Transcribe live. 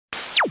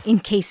in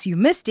case you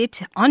missed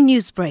it on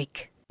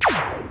Newsbreak.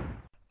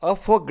 Up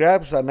for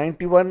grabs are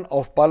 91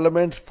 of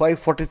Parliament's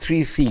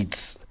 543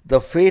 seats. The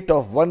fate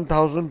of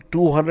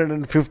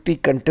 1,250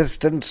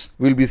 contestants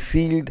will be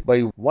sealed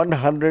by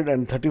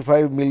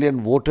 135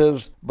 million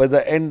voters by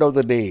the end of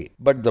the day.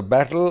 But the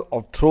battle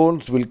of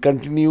thrones will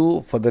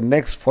continue for the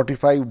next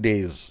 45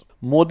 days.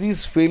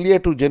 Modi's failure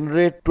to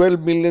generate 12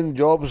 million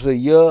jobs a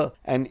year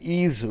and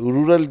ease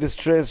rural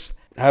distress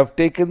have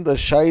taken the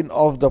shine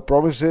off the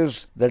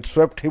promises that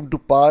swept him to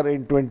power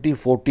in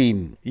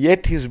 2014.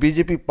 Yet his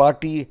BJP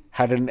party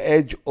had an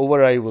edge over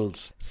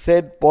rivals,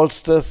 said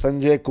pollster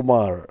Sanjay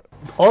Kumar.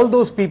 All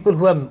those people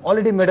who have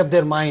already made up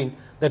their mind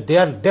that they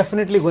are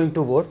definitely going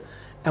to vote,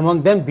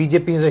 among them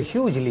BJP has a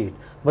huge lead.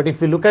 But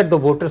if you look at the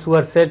voters who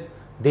are said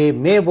they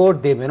may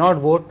vote, they may not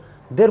vote,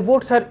 their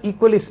votes are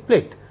equally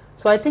split.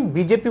 So I think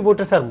BJP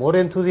voters are more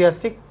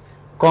enthusiastic.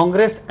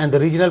 Congress and the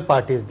regional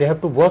parties, they have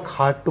to work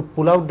hard to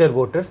pull out their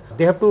voters.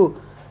 They have to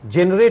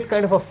generate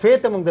kind of a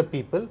faith among the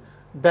people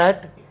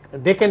that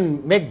they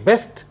can make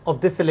best of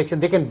this election,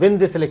 they can win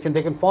this election,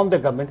 they can form the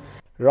government.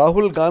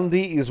 Rahul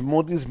Gandhi is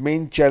Modi's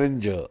main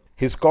challenger.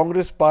 His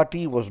Congress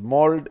party was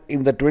mauled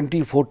in the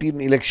 2014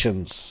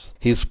 elections.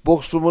 His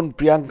spokeswoman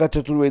Priyanka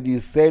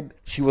Chaturvedi said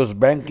she was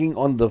banking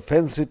on the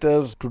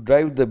fence-sitters to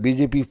drive the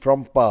BJP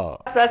from power.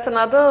 That's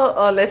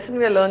another lesson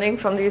we are learning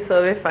from these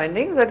survey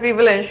findings, that we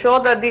will ensure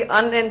that the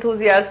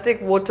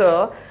unenthusiastic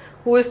voter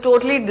who is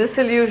totally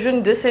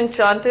disillusioned,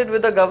 disenchanted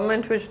with a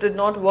government which did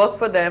not work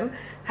for them,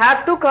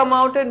 have to come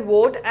out and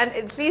vote, and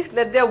at least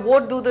let their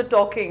vote do the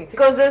talking,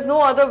 because there's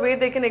no other way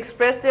they can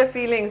express their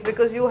feelings,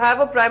 because you have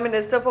a Prime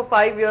Minister for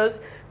 5 years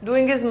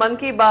doing his man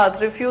ki baat,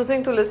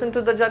 refusing to listen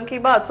to the jan ki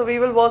baat. So we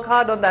will work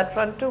hard on that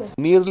front too.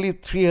 Nearly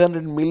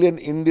 300 million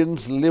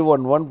Indians live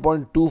on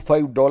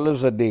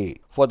 $1.25 a day.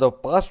 For the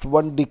past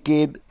 1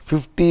 decade,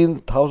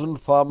 15,000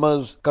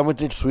 farmers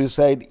committed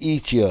suicide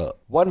each year.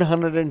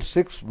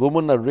 106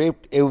 women are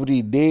raped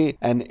every day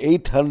and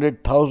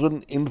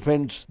 800,000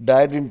 infants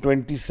died in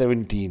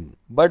 2017.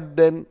 But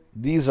then,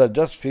 these are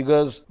just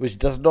figures which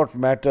does not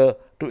matter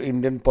to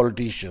Indian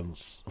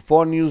politicians.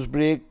 For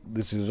Newsbreak,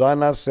 this is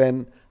Rana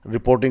Senn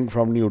reporting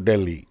from New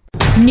Delhi.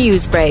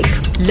 Newsbreak,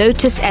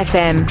 Lotus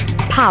FM,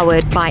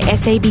 powered by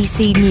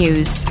SABC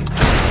News.